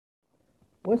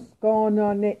What's going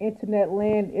on in the internet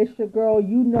land? It's your girl,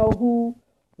 you know who,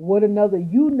 with another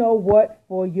you know what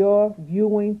for your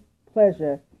viewing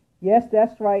pleasure. Yes,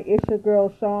 that's right. It's your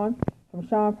girl, Shawne, from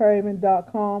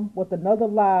ShawnePerryman.com with another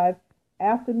live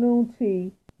afternoon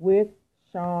tea with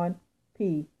Shawne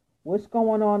P. What's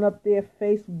going on up there,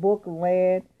 Facebook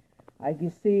land? I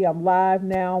can see I'm live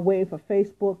now, waiting for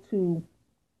Facebook to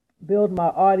build my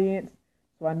audience.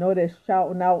 So I know they're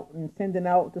shouting out and sending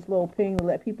out this little ping to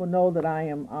let people know that I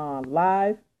am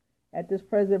live at this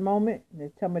present moment. They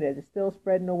tell me that it's still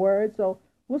spreading the word. So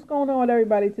what's going on with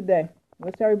everybody today?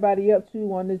 What's everybody up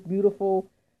to on this beautiful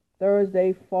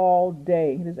Thursday fall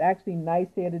day? It is actually nice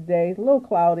here today. It's a little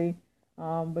cloudy,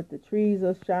 but the trees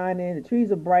are shining. The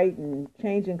trees are bright and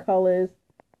changing colors.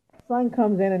 Sun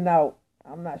comes in and out.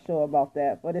 I'm not sure about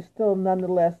that, but it's still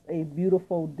nonetheless a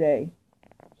beautiful day.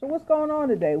 So what's going on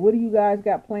today? What do you guys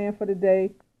got planned for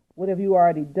today? What have you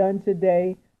already done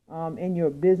today in your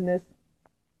business?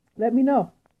 Let me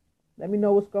know. Let me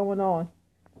know what's going on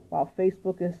while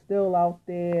Facebook is still out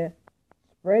there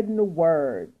spreading the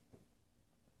word.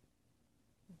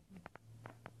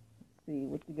 Let's see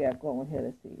what you got going here.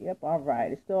 Let's see. Yep, all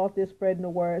right. It's still out there spreading the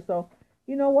word. So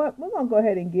you know what? We're going to go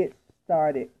ahead and get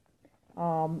started.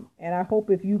 And I hope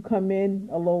if you come in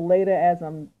a little later as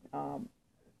I'm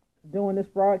doing this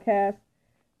broadcast,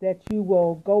 that you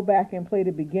will go back and play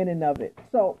the beginning of it.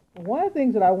 So one of the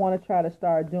things that I want to try to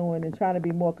start doing and trying to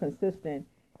be more consistent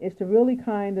is to really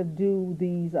kind of do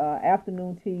these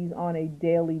afternoon teas on a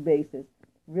daily basis,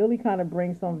 really kind of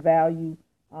bring some value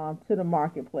to the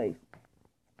marketplace.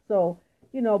 So,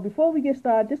 before we get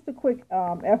started, just a quick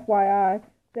FYI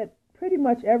that pretty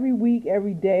much every week,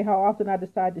 every day, how often I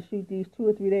decide to shoot these, 2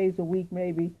 or 3 days a week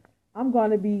maybe, I'm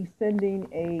going to be sending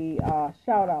a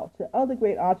shout out to other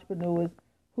great entrepreneurs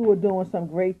who are doing some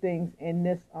great things in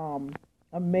this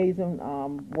amazing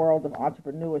world of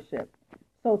entrepreneurship.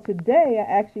 So today I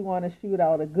actually want to shoot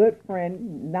out a good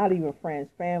friend, not even friends,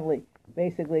 family,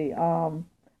 basically.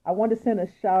 I want to send a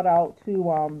shout out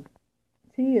to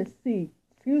T and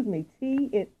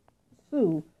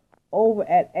Sue over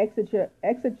at Exit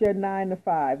Your 9 to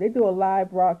 5. They do a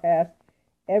live broadcast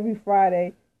every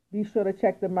Friday. Be sure to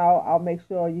check them out. I'll make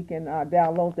sure you can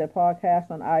download their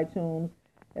podcast on iTunes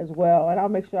as well. And I'll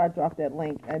make sure I drop that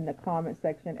link in the comment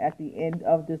section at the end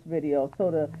of this video.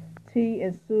 So to T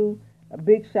and Sue, a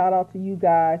big shout out to you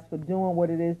guys for doing what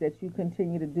it is that you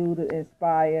continue to do to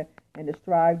inspire and to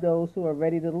strive those who are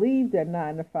ready to leave their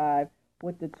 9 to 5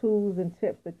 with the tools and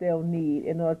tips that they'll need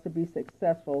in order to be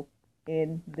successful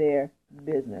in their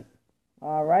business.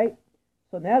 All right.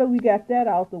 So now that we got that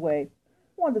out the way,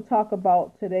 I wanted to talk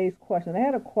about today's question. I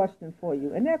had a question for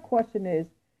you, and that question is,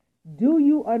 do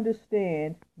you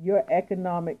understand your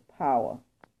economic power?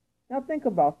 Now think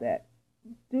about that.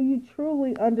 Do you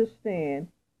truly understand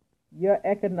your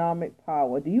economic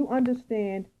power? Do you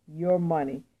understand your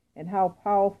money and how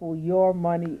powerful your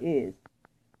money is?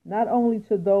 Not only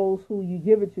to those who you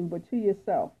give it to, but to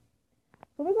yourself.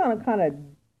 So we're going to kind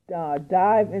of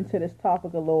dive into this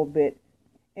topic a little bit.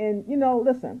 And,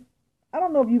 listen, I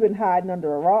don't know if you've been hiding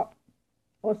under a rock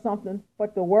or something,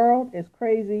 but the world is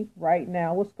crazy right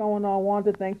now. What's going on,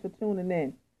 Wanda? Thanks for tuning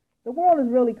in. The world is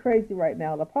really crazy right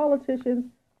now. The politicians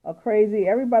are crazy.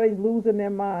 Everybody's losing their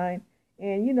mind.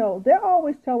 And, they're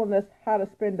always telling us how to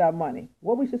spend our money,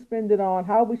 what we should spend it on,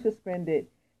 how we should spend it.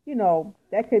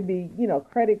 That could be,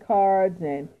 credit cards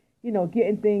and,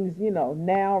 getting things,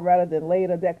 now rather than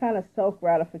later, that kind of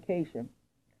self-gratification.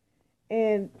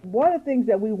 And one of the things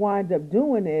that we wind up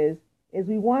doing is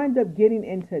we wind up getting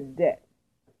into debt.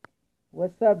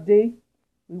 What's up, D?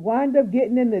 We wind up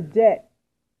getting into debt,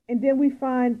 and then we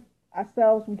find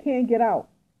ourselves, we can't get out.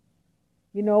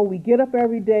 We get up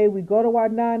every day, we go to our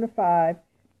 9 to 5,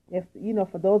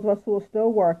 for those of us who are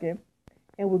still working,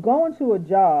 and we're going to a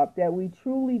job that we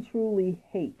truly, truly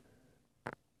hate.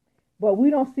 But we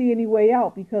don't see any way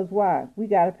out because why? We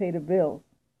got to pay the bills.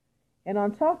 And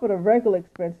on top of the regular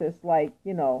expenses like,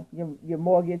 your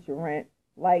mortgage, your rent,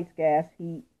 lights, gas,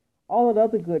 heat, all of the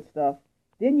other good stuff,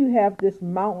 then you have this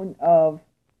mountain of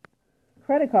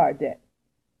credit card debt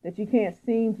that you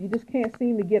just can't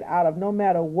seem to get out of no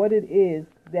matter what it is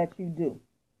that you do.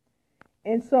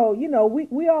 And so,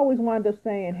 we always wind up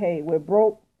saying, hey, we're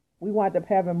broke. We wind up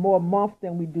having more month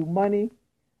than we do money.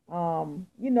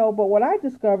 But what I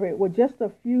discovered with just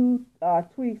a few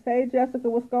tweaks. Hey, Jessica,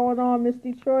 what's going on, Miss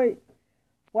Detroit?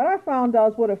 What I found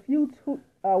out is with a few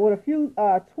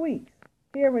tweaks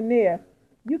here and there,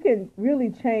 you can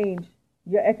really change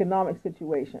your economic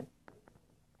situation.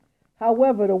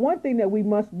 However, the one thing that we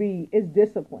must be is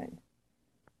disciplined.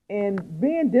 And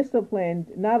being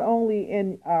disciplined not only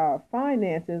in our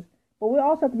finances, But we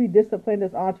also have to be disciplined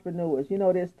as entrepreneurs.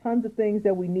 There's tons of things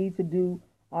that we need to do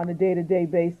on a day-to-day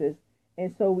basis.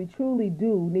 And so we truly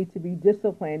do need to be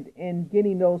disciplined in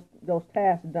getting those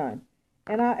tasks done.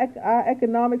 And our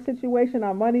economic situation,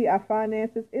 our money, our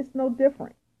finances, it's no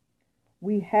different.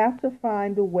 We have to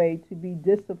find a way to be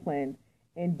disciplined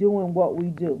in doing what we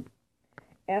do.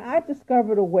 And I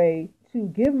discovered a way to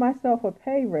give myself a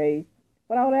pay raise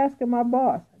without asking my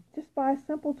boss, just by a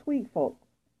simple tweak, folks.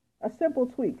 A simple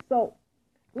tweak. So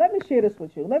let me share this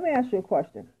with you. Let me ask you a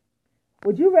question.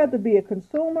 Would you rather be a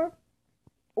consumer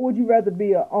or would you rather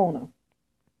be an owner?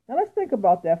 Now let's think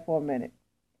about that for a minute.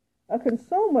 A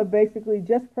consumer basically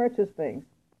just purchases things.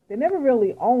 They never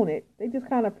really own it. They just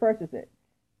kind of purchase it.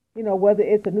 Whether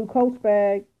it's a new Coach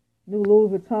bag, new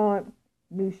Louis Vuitton,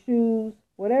 new shoes,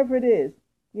 whatever it is.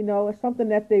 It's something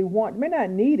that they want. May not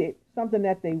need it, something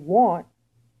that they want,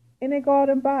 and they go out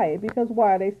and buy it. Because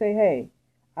why? They say, hey,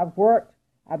 I've worked,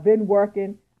 I've been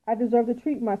working, I deserve to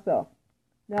treat myself.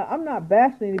 Now, I'm not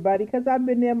bashing anybody because I've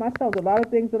been there myself. A lot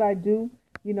of things that I do,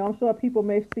 I'm sure people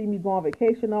may see me go on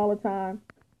vacation all the time.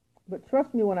 But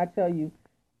trust me when I tell you,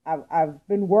 I've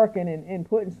been working and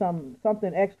putting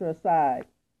something extra aside.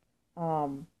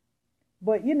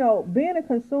 But, being a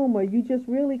consumer, you just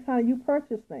really you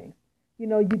purchase things.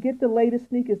 You get the latest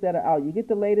sneakers that are out. You get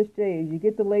the latest J's. You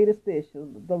get the latest this,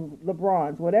 the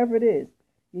LeBrons, whatever it is.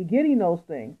 You're getting those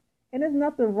things. And there's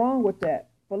nothing wrong with that.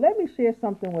 But let me share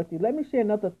something with you. Let me share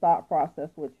another thought process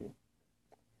with you.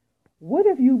 What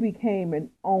if you became an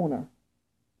owner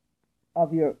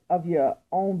of your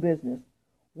own business?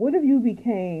 What if you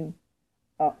became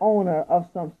an owner of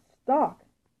some stock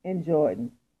in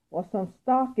Jordan or some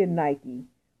stock in Nike?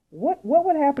 What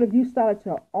would happen if you started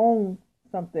to own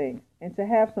some things and to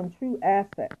have some true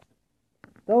assets?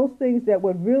 Those things that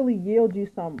would really yield you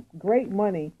some great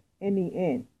money in the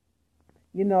end.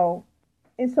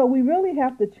 And so we really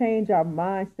have to change our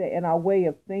mindset and our way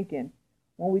of thinking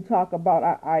when we talk about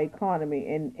our economy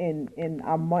and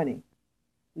our money.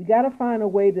 We got to find a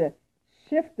way to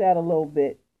shift that a little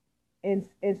bit and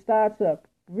start to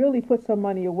really put some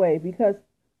money away. Because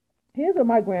here's what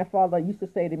my grandfather used to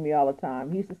say to me all the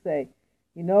time. He used to say,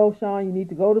 Shawne, you need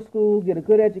to go to school, get a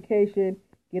good education,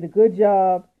 get a good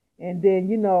job, and then,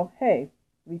 hey,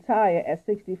 retire at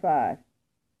 65.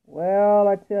 Well,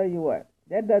 I tell you what,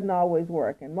 that doesn't always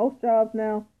work. And most jobs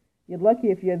now, you're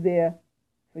lucky if you're there,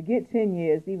 forget 10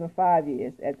 years, even 5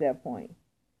 years at that point.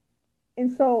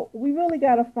 And so we really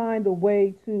got to find a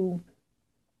way to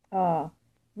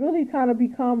really kind of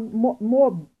become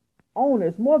more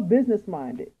owners, more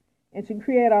business-minded, and to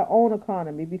create our own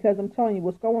economy. Because I'm telling you,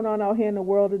 what's going on out here in the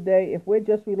world today, if we're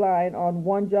just relying on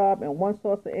one job and one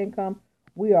source of income,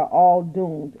 we are all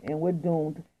doomed, and we're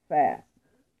doomed fast.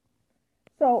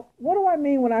 So what do I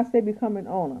mean when I say become an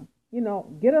owner?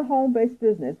 Get a home-based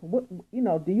business.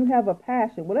 Do you have a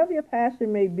passion? Whatever your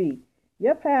passion may be.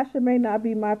 Your passion may not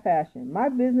be my passion. My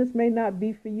business may not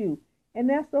be for you. And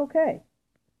that's okay.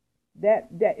 That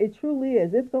it truly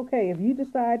is. It's okay. If you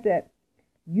decide that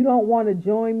you don't want to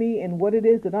join me in what it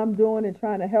is that I'm doing and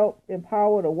trying to help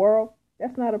empower the world,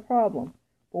 that's not a problem.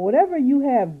 But whatever you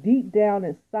have deep down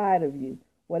inside of you,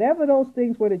 whatever those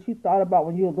things were that you thought about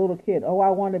when you were a little kid, oh, I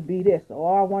want to be this,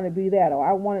 or I want to be that, or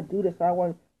I want to do this, or I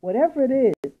want, whatever it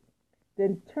is,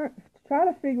 then try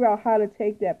to figure out how to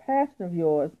take that passion of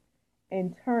yours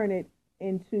and turn it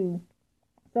into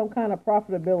some kind of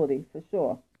profitability, for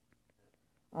sure.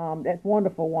 That's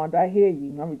wonderful, Wanda. I hear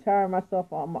you. I'm retiring myself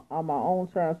on my own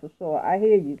terms, for sure. I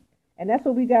hear you. And that's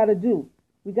what we got to do.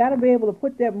 We got to be able to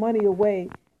put that money away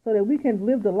so that we can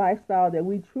live the lifestyle that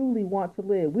we truly want to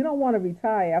live. We don't want to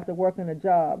retire after working a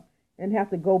job and have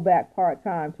to go back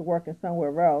part-time to working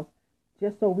somewhere else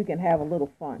just so we can have a little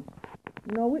fun.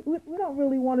 We don't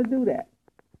really want to do that.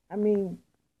 I mean,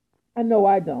 I know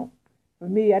I don't. For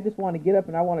me, I just want to get up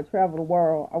and I want to travel the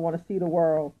world. I want to see the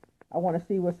world. I want to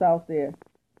see what's out there.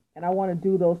 And I want to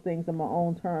do those things on my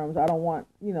own terms. I don't want,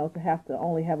 to have to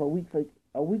only have a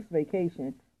week's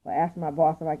vacation or ask my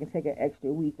boss if I can take an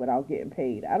extra week without getting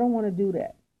paid. I don't want to do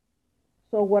that.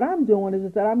 So what I'm doing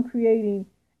is that I'm creating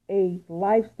a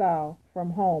lifestyle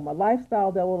from home, a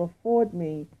lifestyle that will afford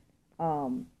me,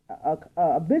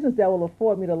 a business that will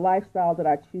afford me the lifestyle that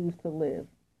I choose to live.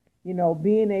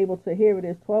 Being able to, here it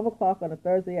is, 12 o'clock on a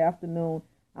Thursday afternoon.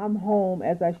 I'm home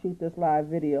as I shoot this live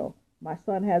video. My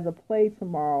son has a play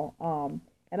tomorrow,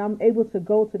 and I'm able to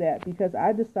go to that because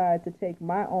I decided to take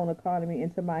my own economy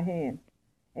into my hands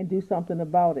and do something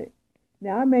about it.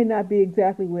 Now, I may not be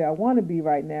exactly where I want to be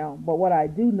right now, but what I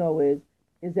do know is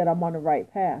that I'm on the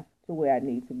right path to where I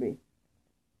need to be.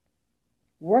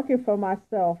 Working for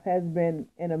myself has been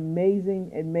an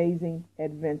amazing, amazing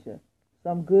adventure.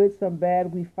 Some good, some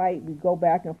bad. We fight, we go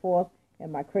back and forth.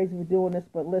 Am I crazy for doing this?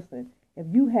 But listen, if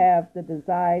you have the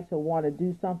desire to want to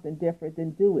do something different,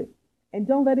 then do it. And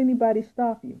don't let anybody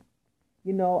stop you.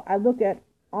 You know, I look at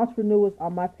entrepreneurs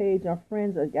on my page, on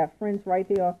friends. I got friends right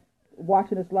here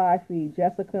watching this live feed,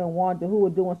 Jessica and Wanda, who are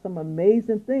doing some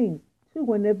amazing things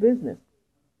too in their business.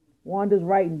 Wanda's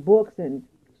writing books and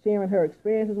sharing her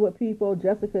experiences with people.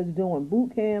 Jessica's doing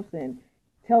boot camps and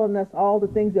telling us all the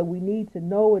things that we need to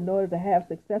know in order to have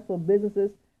successful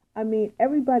businesses. I mean,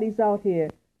 everybody's out here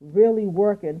really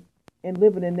working and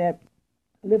living their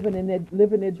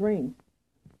dreams.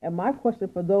 And my question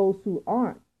for those who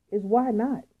aren't is why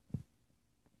not?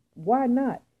 Why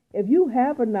not? If you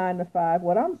have a 9 to 5,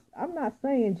 what I'm not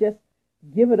saying just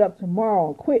give it up tomorrow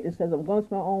and quit and says I'm going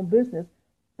to my own business,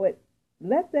 but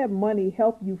let that money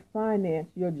help you finance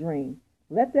your dream.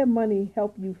 Let that money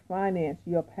help you finance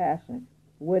your passion,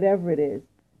 whatever it is.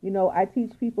 You know, I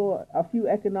teach people a few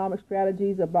economic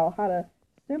strategies about how to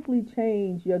simply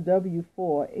change your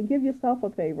W-4 and give yourself a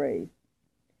pay raise.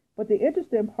 But the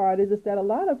interesting part is that a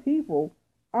lot of people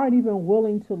aren't even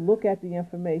willing to look at the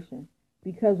information.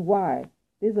 Because why?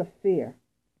 There's a fear.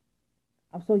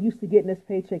 I'm so used to getting this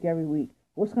paycheck every week.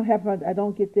 What's going to happen if I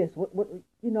don't get this?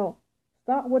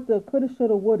 Start with the coulda,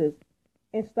 shoulda, wouldas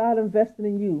and start investing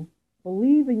in you.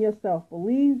 Believe in yourself.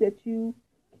 Believe that you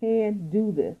can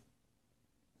do this.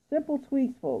 Simple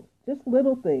tweaks, folks. Just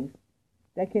little things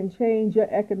that can change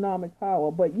your economic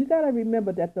power. But you got to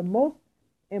remember that the most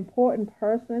important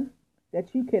person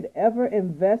that you could ever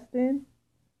invest in,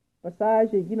 besides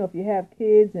if you have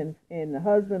kids and a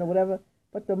husband or whatever,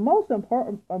 but the most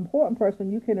important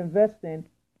person you can invest in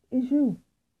is you.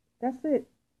 That's it.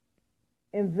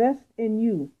 Invest in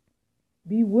you.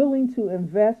 Be willing to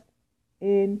invest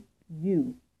in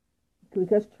you.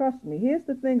 Because trust me, here's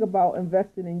the thing about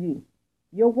investing in you.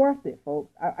 You're worth it,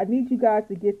 folks. I need you guys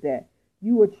to get that.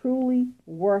 You are truly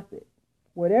worth it.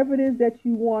 Whatever it is that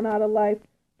you want out of life,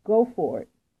 go for it.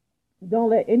 Don't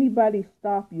let anybody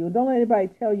stop you. Don't let anybody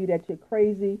tell you that you're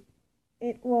crazy.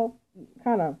 Because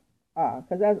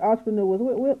as entrepreneurs,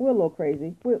 we're a little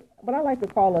crazy. But I like to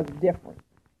call us different.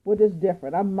 We're just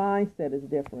different. Our mindset is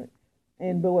different.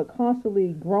 But we're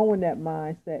constantly growing that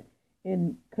mindset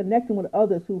and connecting with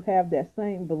others who have that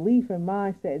same belief and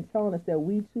mindset and telling us that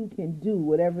we too can do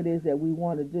whatever it is that we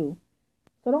want to do.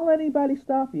 So don't let anybody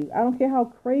stop you. I don't care how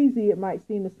crazy it might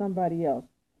seem to somebody else.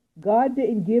 God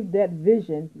didn't give that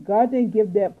vision. God didn't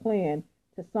give that plan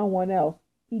to someone else.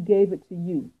 He gave it to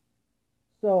you.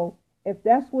 So if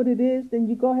that's what it is, then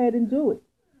you go ahead and do it.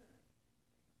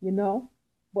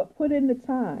 But put in the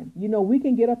time. We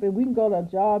can get up and we can go to a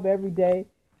job every day,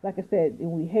 like I said,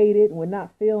 and we hate it and we're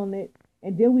not feeling it.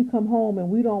 And then we come home and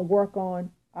we don't work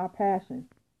on our passion.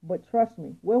 But trust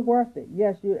me, we're worth it.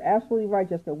 Yes, you're absolutely right,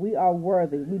 Jessica. We are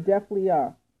worthy. We definitely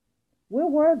are. We're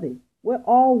worthy. We're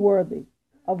all worthy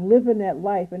of living that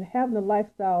life and having the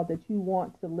lifestyle that you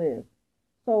want to live.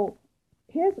 So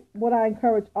here's what I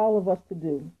encourage all of us to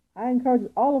do. I encourage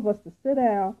all of us to sit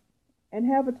down and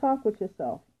have a talk with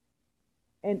yourself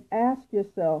and ask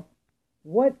yourself,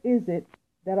 what is it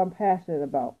that I'm passionate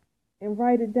about? And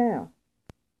write it down.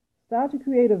 Start to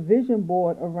create a vision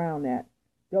board around that.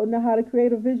 Don't know how to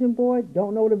create a vision board?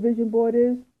 Don't know what a vision board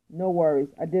is? No worries.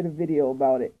 I did a video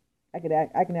about it. I can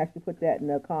actually put that in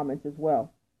the comments as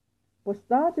well. But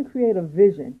start to create a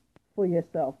vision for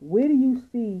yourself. Where do you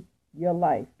see your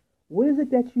life? What is it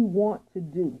that you want to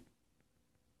do?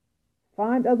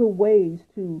 Find other ways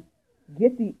to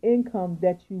get the income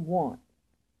that you want.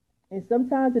 And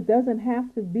sometimes it doesn't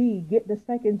have to be getting a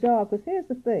second job. Because here's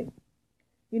the thing.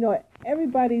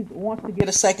 Everybody wants to get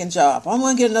a second job. I'm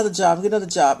going to get another job.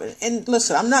 And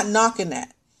listen, I'm not knocking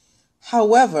that.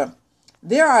 However,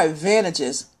 there are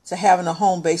advantages to having a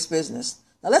home-based business.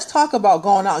 Now, let's talk about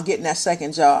going out and getting that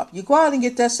second job. You go out and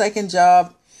get that second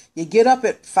job. You get up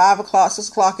at 5 o'clock, 6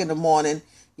 o'clock in the morning.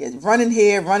 You're running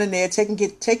here, running there, taking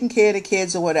care of the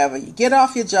kids or whatever. You get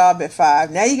off your job at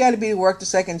 5. Now you got to be to work the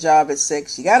second job at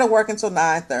 6. You got to work until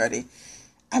 9:30.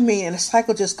 And the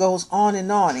cycle just goes on.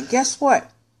 And guess what?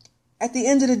 At the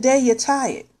end of the day, you're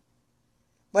tired.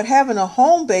 But having a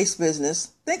home-based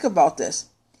business, think about this.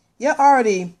 You're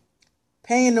already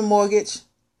paying the mortgage.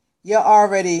 You're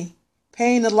already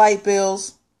paying the light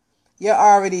bills. You're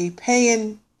already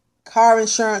paying car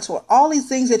insurance, or all these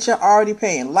things that you're already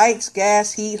paying. Lights,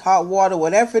 gas, heat, hot water,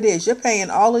 whatever it is. You're paying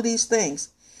all of these things.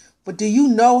 But do you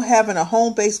know having a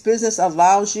home-based business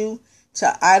allows you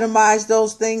to itemize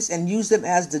those things and use them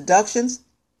as deductions?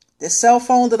 The cell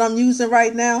phone that I'm using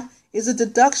right now is a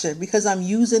deduction because I'm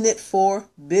using it for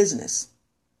business.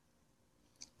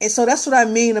 And so that's what I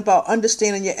mean about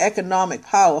understanding your economic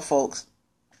power, folks.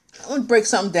 Let me break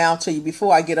something down to you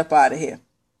before I get up out of here.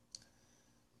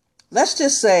 Let's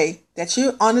just say that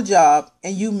you're on a job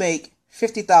and you make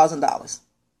 $50,000.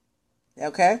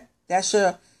 Okay? That's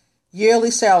your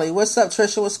yearly salary. What's up,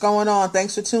 Trisha? What's going on?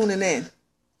 Thanks for tuning in.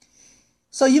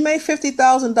 So you made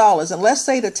 $50,000, and let's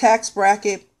say the tax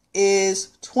bracket is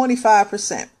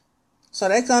 25%. So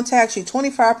that's going to tax you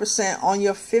 25% on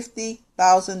your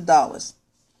 $50,000.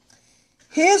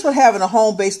 Here's what having a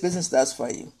home-based business does for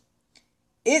you.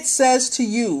 It says to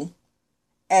you,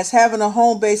 as having a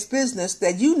home-based business,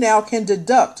 that you now can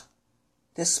deduct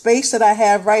the space that I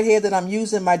have right here that I'm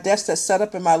using, my desk that's set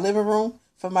up in my living room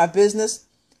for my business,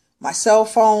 my cell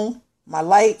phone, my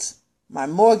lights, my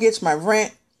mortgage, my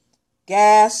rent,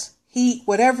 gas, heat,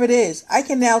 whatever it is. I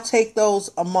can now take those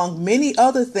among many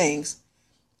other things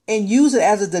and use it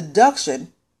as a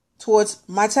deduction towards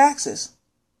my taxes.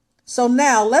 So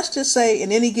now let's just say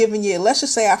in any given year, let's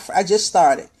just say I just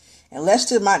started, and let's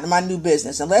do my new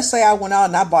business. And let's say I went out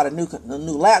and I bought a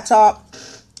new laptop,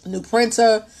 a new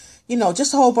printer,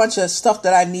 just a whole bunch of stuff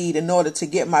that I need in order to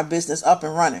get my business up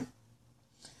and running.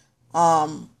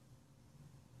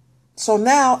 So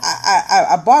now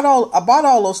I bought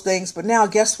all those things, but now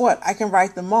guess what? I can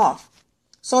write them off.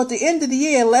 So at the end of the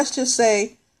year, let's just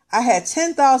say I had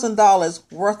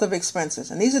 $10,000 worth of expenses.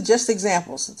 And these are just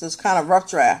examples. It's just kind of rough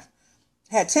draft.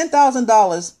 I had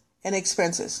 $10,000 in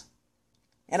expenses.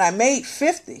 And I made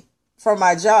 $50,000 from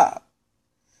my job.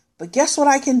 But guess what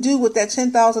I can do with that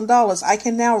 $10,000? I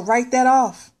can now write that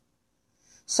off.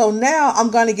 So now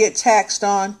I'm going to get taxed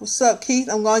on, what's up, Keith?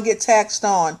 I'm going to get taxed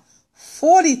on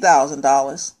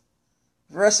 $40,000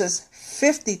 versus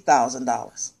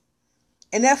 $50,000.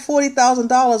 And that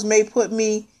 $40,000 may put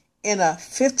me in a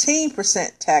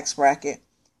 15% tax bracket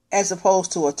as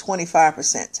opposed to a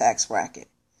 25% tax bracket.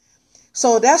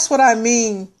 So that's what I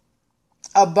mean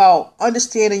about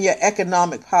understanding your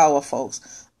economic power,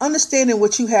 folks. Understanding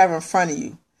what you have in front of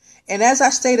you. And as I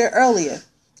stated earlier,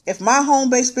 if my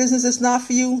home-based business is not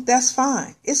for you, that's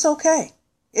fine. It's okay.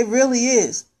 It really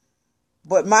is.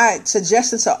 But my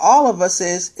suggestion to all of us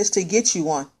is to get you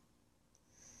one.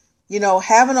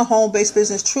 Having a home-based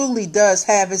business truly does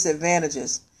have its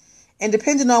advantages. And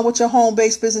depending on what your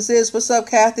home-based business is, what's up,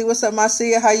 Kathy? What's up,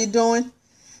 Marcia? How you doing?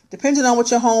 Depending on what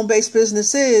your home-based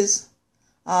business is,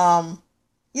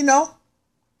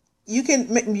 you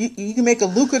can make a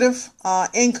lucrative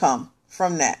income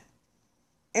from that,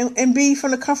 and be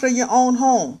from the comfort of your own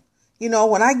home.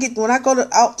 When I go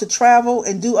out to travel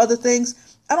and do other things,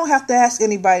 I don't have to ask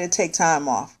anybody to take time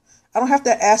off. I don't have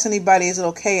to ask anybody, is it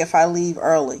okay if I leave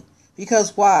early?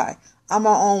 Because why? I'm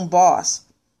my own boss.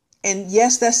 And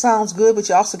yes, that sounds good, but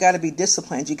you also got to be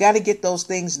disciplined. You got to get those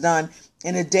things done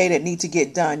in a day that need to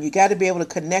get done. You got to be able to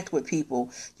connect with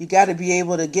people. You got to be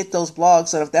able to get those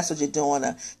blogs, or if that's what you're doing,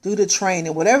 do the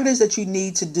training, whatever it is that you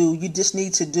need to do, you just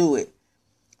need to do it.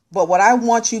 But what I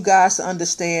want you guys to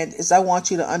understand is I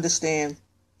want you to understand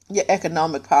your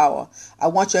economic power. I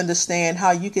want you to understand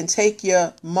how you can take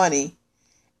your money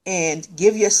and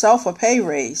give yourself a pay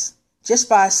raise just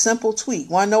by a simple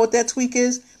tweak. Want to know what that tweak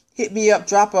is? Hit me up,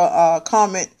 drop a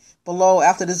comment below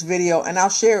after this video, and I'll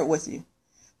share it with you.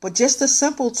 But just a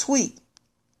simple tweak,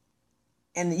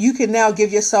 and you can now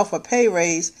give yourself a pay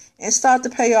raise and start to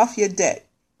pay off your debt.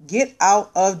 Get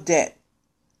out of debt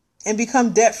and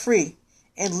become debt free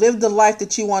and live the life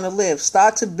that you want to live.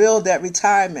 Start to build that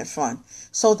retirement fund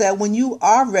so that when you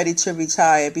are ready to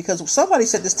retire, because somebody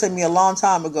said this to me a long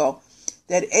time ago,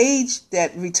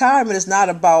 that retirement is not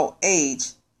about age.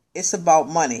 It's about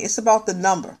money. It's about the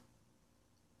number.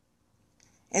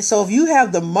 And so if you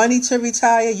have the money to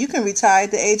retire, you can retire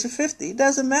at the age of 50. It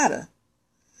doesn't matter.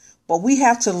 But we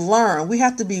have to learn. We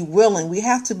have to be willing. We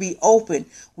have to be open.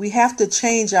 We have to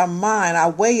change our mind,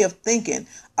 our way of thinking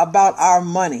about our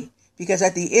money. Because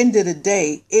at the end of the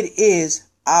day, it is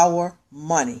our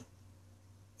money.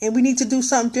 And we need to do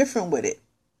something different with it.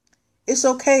 It's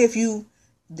okay if you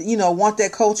want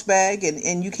that Coach bag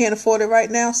and you can't afford it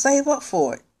right now. Save up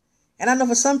for it. And I know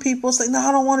for some people, it's like, no,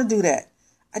 I don't want to do that.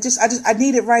 I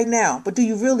need it right now. But do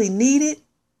you really need it,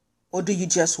 or do you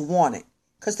just want it?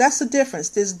 Because that's the difference.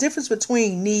 There's a difference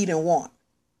between need and want.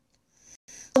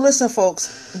 So listen,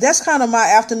 folks, that's kind of my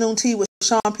afternoon tea with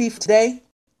Shawne P for today.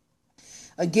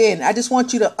 Again, I just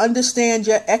want you to understand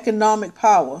your economic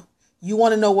power. You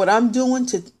want to know what I'm doing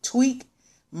to tweak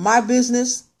my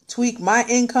business, tweak my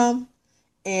income,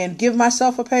 and give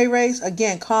myself a pay raise?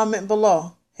 Again, comment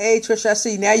below. Hey, Trish, I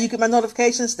see. Now you get my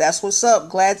notifications. That's what's up.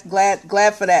 Glad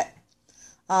for that.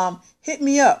 Hit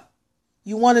me up.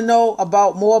 You want to know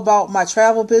more about my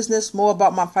travel business, more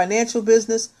about my financial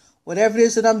business, whatever it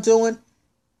is that I'm doing,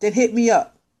 then hit me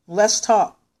up. Let's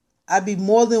talk. I'd be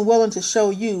more than willing to show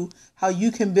you how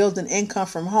you can build an income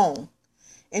from home.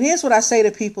 And here's what I say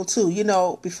to people too,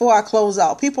 before I close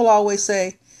out. People always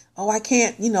say, oh, I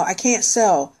can't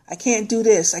sell. I can't do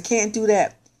this. I can't do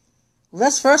that.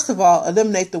 Let's first of all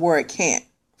eliminate the word can't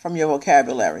from your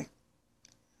vocabulary.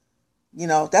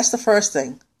 That's the first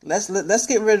thing. Let's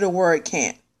get rid of the word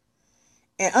can't.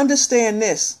 And understand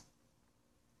this.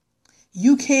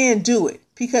 You can do it.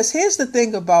 Because here's the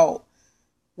thing about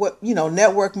what,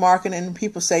 network marketing,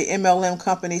 people say MLM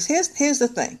companies. Here's the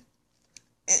thing.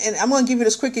 And I'm going to give you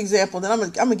this quick example, then I'm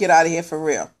going to get out of here for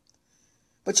real.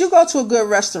 But you go to a good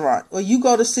restaurant or you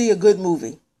go to see a good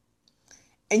movie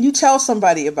and you tell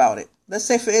somebody about it. Let's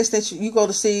say, for instance, you go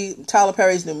to see Tyler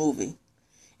Perry's new movie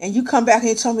and you come back and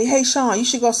you tell me, hey, Shawne, you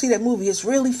should go see that movie. It's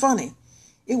really funny.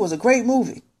 It was a great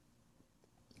movie.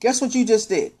 Guess what you just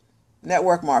did?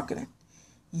 Network marketing.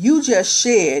 You just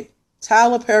shared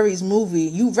Tyler Perry's movie.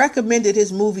 You recommended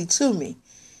his movie to me.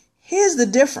 Here's the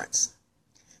difference.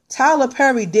 Tyler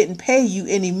Perry didn't pay you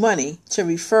any money to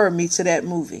refer me to that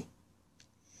movie.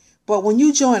 But when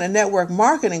you join a network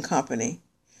marketing company,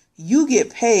 you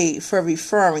get paid for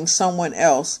referring someone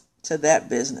else to that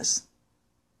business.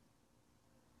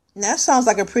 Now, that sounds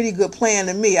like a pretty good plan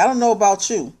to me. I don't know about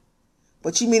you,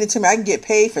 but you mean it to me I can get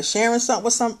paid for sharing something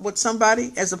with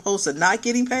somebody as opposed to not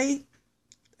getting paid?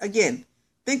 Again,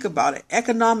 think about it.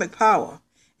 Economic power.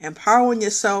 Empowering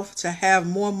yourself to have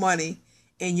more money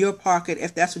in your pocket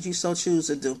if that's what you so choose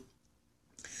to do.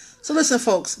 So listen,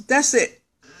 folks, that's it.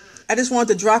 I just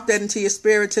wanted to drop that into your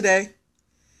spirit today.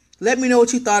 Let me know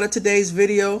what you thought of today's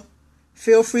video.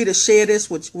 Feel free to share this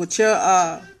with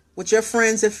your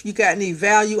friends if you got any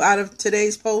value out of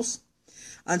today's post.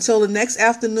 Until the next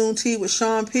afternoon tea with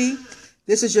Shawne P,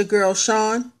 this is your girl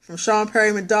Shawne from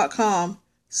ShawnePerryman.com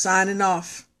signing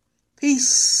off.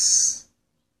 Peace.